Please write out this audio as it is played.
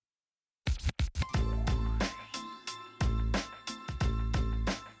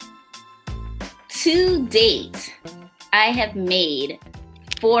To date, I have made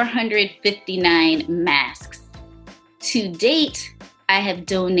 459 masks. To date, I have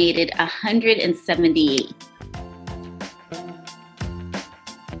donated 178.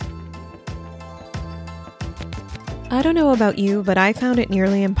 I don't know about you, but I found it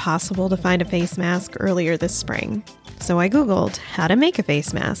nearly impossible to find a face mask earlier this spring. So I Googled how to make a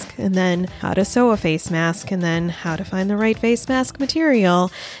face mask, and then how to sew a face mask, and then how to find the right face mask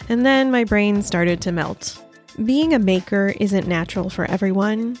material, and then my brain started to melt. Being a maker isn't natural for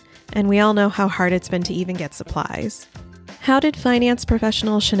everyone, and we all know how hard it's been to even get supplies. How did finance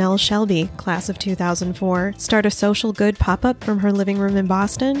professional Chanel Shelby, class of 2004, start a social good pop-up from her living room in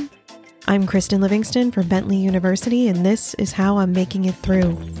Boston? I'm Kristen Livingston from Bentley University, and this is how I'm making it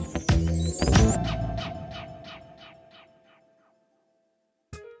through.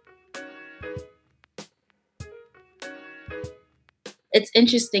 It's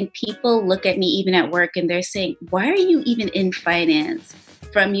interesting. People look at me even at work and they're saying, why are you even in finance?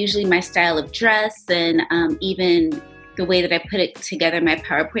 From usually my style of dress and even the way that I put it together, my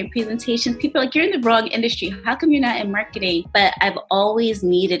PowerPoint presentations, people are like, you're in the wrong industry. How come you're not in marketing? But I've always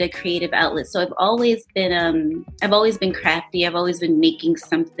needed a creative outlet. So I've always been crafty. I've always been making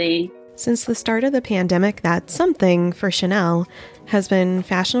something. Since the start of the pandemic, that something for Chanel has been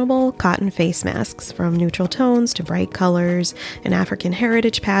fashionable cotton face masks, from neutral tones to bright colors and African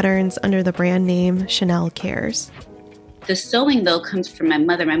heritage patterns under the brand name Chanel Cares. The sewing, though, comes from my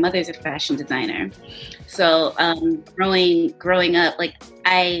mother. My mother's a fashion designer. So growing up,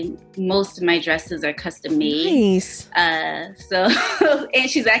 most of my dresses are custom made. Nice. And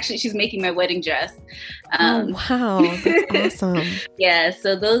she's making my wedding dress. Oh, wow. That's awesome. Yeah.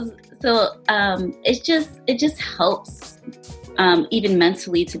 It just helps. Even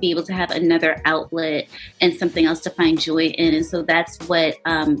mentally, to be able to have another outlet and something else to find joy in. And so that's what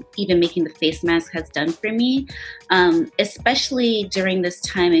even making the face mask has done for me, especially during this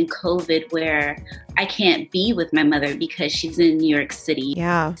time in COVID where I can't be with my mother because she's in New York City.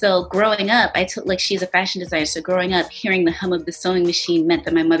 Yeah. So growing up, she's a fashion designer. So growing up, hearing the hum of the sewing machine meant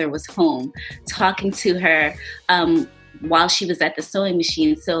that my mother was home, talking to her while she was at the sewing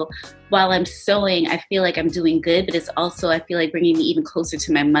machine. So while I'm sewing, I feel like I'm doing good, but it's also, I feel like, bringing me even closer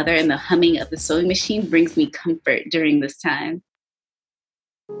to my mother, and the humming of the sewing machine brings me comfort during this time.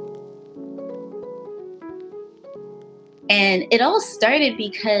 And it all started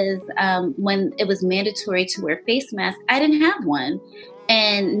because when it was mandatory to wear face masks, I didn't have one.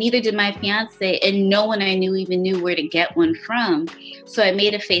 And neither did my fiance, and no one I knew even knew where to get one from. So I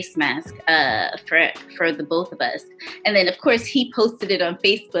made a face mask for the both of us. And then, of course, he posted it on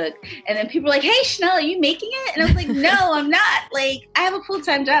Facebook. And then people were like, hey, Chanel, are you making it? And I was like, no, I'm not. Like, I have a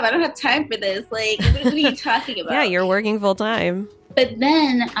full-time job. I don't have time for this. Like, what are you talking about? Yeah, you're working full-time. But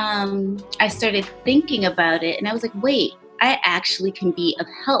then I started thinking about it. And I was like, wait, I actually can be of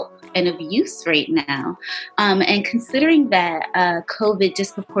help and of use right now. And considering that COVID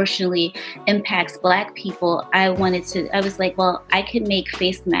disproportionately impacts Black people, I was like, well, I can make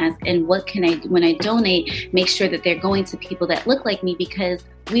face masks, and what can I do when I donate, make sure that they're going to people that look like me, because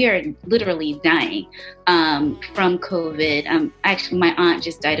we are literally dying from COVID. Actually, my aunt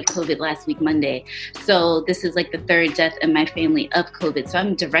just died of COVID last week, Monday. So this is like the third death in my family of COVID. So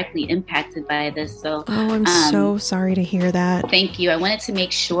I'm directly impacted by this. So I'm so sorry to hear that. Thank you. I wanted to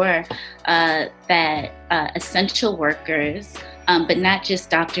make sure that essential workers, but not just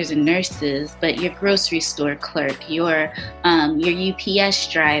doctors and nurses, but your grocery store clerk, your UPS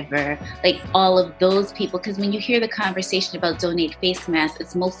driver, like all of those people. Because when you hear the conversation about donate face masks,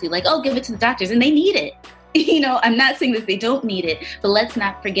 it's mostly like, oh, give it to the doctors, and they need it. I'm not saying that they don't need it, but let's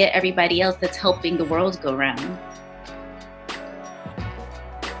not forget everybody else that's helping the world go round.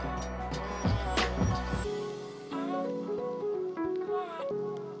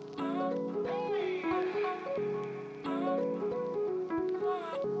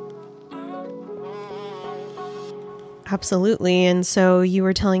 Absolutely. And so you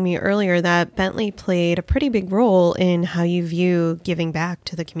were telling me earlier that Bentley played a pretty big role in how you view giving back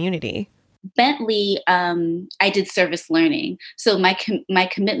to the community. Bentley, I did service learning. So my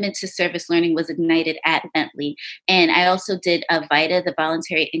commitment to service learning was ignited at Bentley. And I also did VITA, the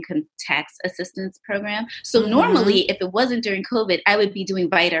Voluntary Income Tax Assistance Program. So normally, if it wasn't during COVID, I would be doing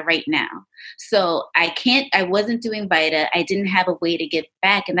VITA right now. So I wasn't doing VITA. I didn't have a way to give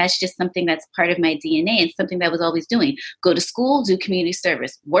back. And that's just something that's part of my DNA and something that I was always doing. Go to school, do community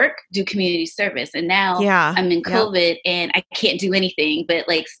service, work, do community service. And now I'm in COVID and I can't do anything but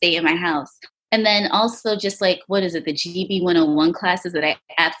like stay in my house. And then also just like, what is it, the GB 101 classes that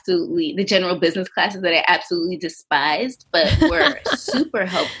the general business classes that I absolutely despised, but were super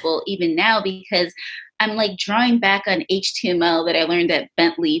helpful even now because I'm like drawing back on HTML that I learned at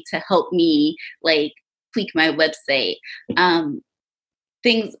Bentley to help me like tweak my website.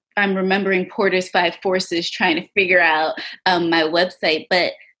 Things I'm remembering Porter's 5 Forces, trying to figure out my website.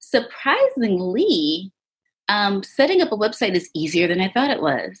 But surprisingly, setting up a website is easier than I thought it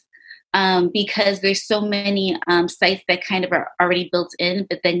was. Because there's so many sites that kind of are already built in,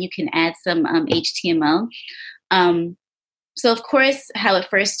 but then you can add some HTML. So of course, how it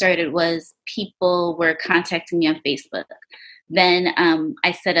first started was people were contacting me on Facebook. Then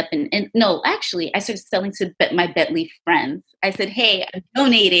I set up I started selling to my Bentley friends. I said, hey, I'm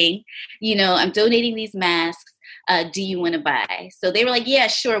donating these masks. Do you want to buy? So they were like, yeah,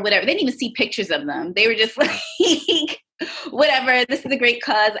 sure, whatever. They didn't even see pictures of them. They were just like, whatever, this is a great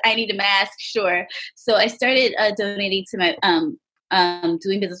cause. I need a mask, sure. So I started donating to my,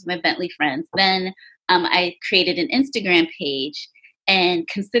 doing business with my Bentley friends. Then I created an Instagram page. And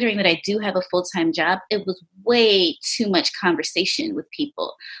considering that I do have a full-time job, it was way too much conversation with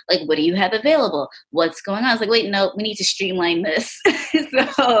people. Like, what do you have available? What's going on? I was like, wait, no, we need to streamline this.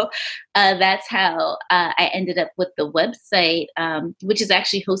 So that's how I ended up with the website, which is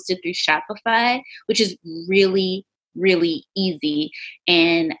actually hosted through Shopify, which is really, really easy.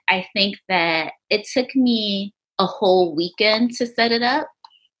 And I think that it took me a whole weekend to set it up.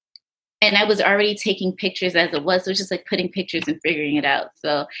 And I was already taking pictures as it was. So it was just like putting pictures and figuring it out.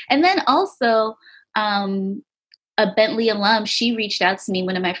 So, and then also a Bentley alum, she reached out to me,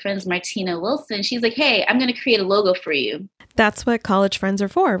 one of my friends, Martina Wilson. She's like, hey, I'm going to create a logo for you. That's what college friends are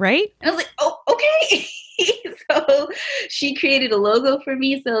for, right? And I was like, oh, okay. So she created a logo for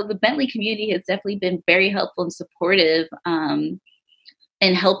me. So the Bentley community has definitely been very helpful and supportive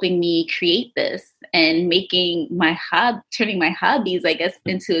in helping me create this and turning my hobbies, I guess,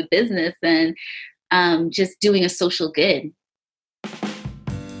 into a business and just doing a social good.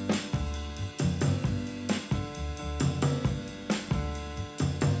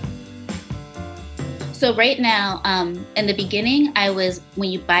 So right now, in the beginning,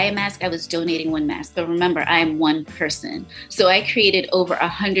 when you buy a mask, I was donating 1 mask. But remember, I'm one person. So I created over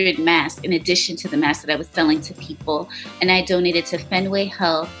 100 masks in addition to the masks that I was selling to people. And I donated to Fenway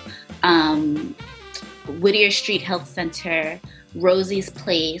Health, Whittier Street Health Center, Rosie's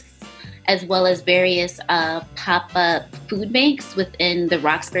Place, as well as various pop-up food banks within the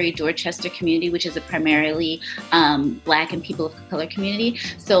Roxbury-Dorchester community, which is a primarily Black and people of color community.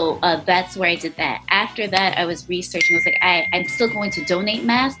 So that's where I did that. After that, I was researching. I was like, I'm still going to donate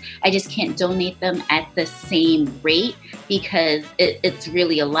masks. I just can't donate them at the same rate because it's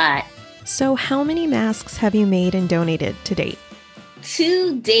really a lot. So how many masks have you made and donated to date?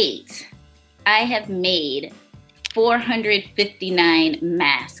 To date, I have made 459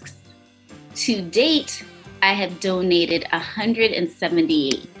 masks. To date, I have donated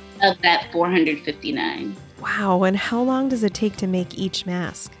 178 of that 459. Wow. And how long does it take to make each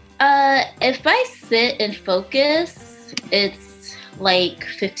mask? If I sit and focus, it's like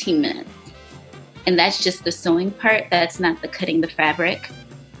 15 minutes. And that's just the sewing part. That's not the cutting the fabric.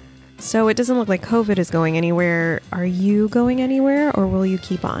 So it doesn't look like COVID is going anywhere. Are you going anywhere or will you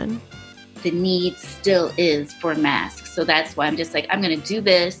keep on? The need still is for masks. So that's why I'm just like, I'm going to do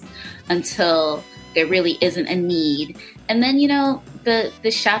this until there really isn't a need. And then, the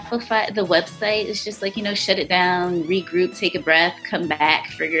Shopify, the website is just like, shut it down, regroup, take a breath, come back,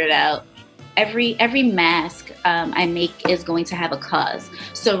 figure it out. Every mask I make is going to have a cause.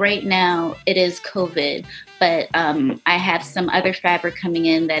 So right now it is COVID, but I have some other fabric coming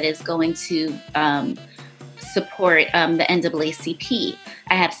in that is going to support the NAACP.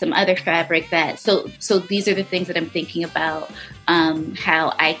 I have some other fabric so these are the things that I'm thinking about,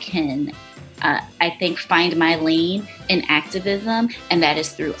 how I can, I think, find my lane in activism, and that is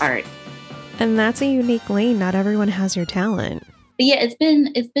through art. And that's a unique lane. Not everyone has your talent. But yeah, it's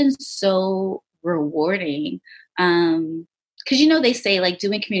been so rewarding. Because, they say like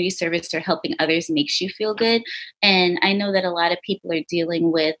doing community service or helping others makes you feel good. And I know that a lot of people are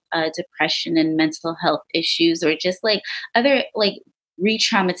dealing with depression and mental health issues, or just like other like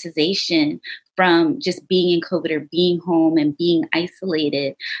re-traumatization from just being in COVID or being home and being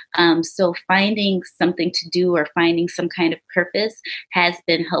isolated. So finding something to do or finding some kind of purpose has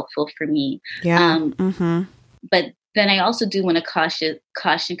been helpful for me. Yeah. But then I also do want to caution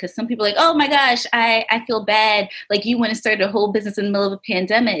because some people are like, oh my gosh, I feel bad. Like you went and started a whole business in the middle of a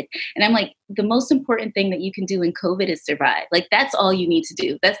pandemic. And I'm like, the most important thing that you can do in COVID is survive. Like that's all you need to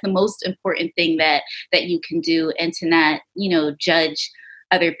do. That's the most important thing that you can do, and to not, judge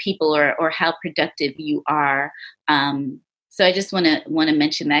other people or how productive you are. So I just want to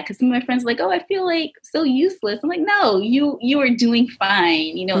mention that, because some of my friends are like, oh, I feel like so useless. I'm like, no, you are doing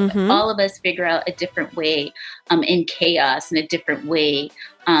fine. All of us figure out a different way in chaos, and a different way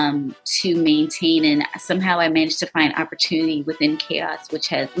to maintain. And somehow I managed to find opportunity within chaos, which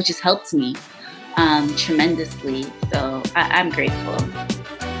has helped me tremendously. So I'm grateful.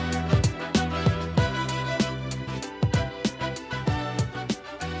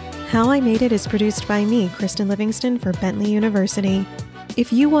 How I Made It is produced by me, Kristen Livingston, for Bentley University.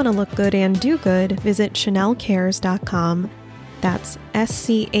 If you want to look good and do good, visit ChanelCares.com. That's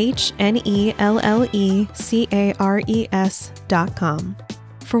SCHNELLECARES.com.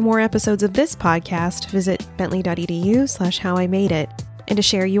 For more episodes of this podcast, visit bentley.edu/howimadeit. And to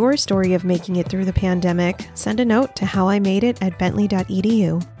share your story of making it through the pandemic, send a note to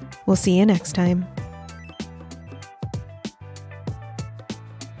howimadeit@bentley.edu. We'll see you next time.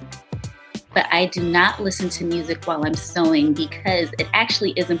 But I do not listen to music while I'm sewing, because it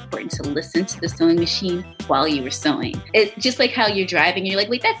actually is important to listen to the sewing machine while you were sewing. It just like how you're driving and you're like,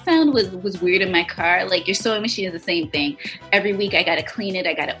 wait, that sound was weird in my car. Like, your sewing machine is the same thing. Every week I got to clean it.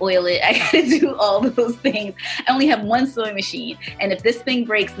 I got to oil it. I got to do all those things. I only have one sewing machine. And if this thing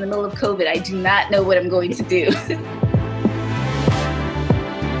breaks in the middle of COVID, I do not know what I'm going to do.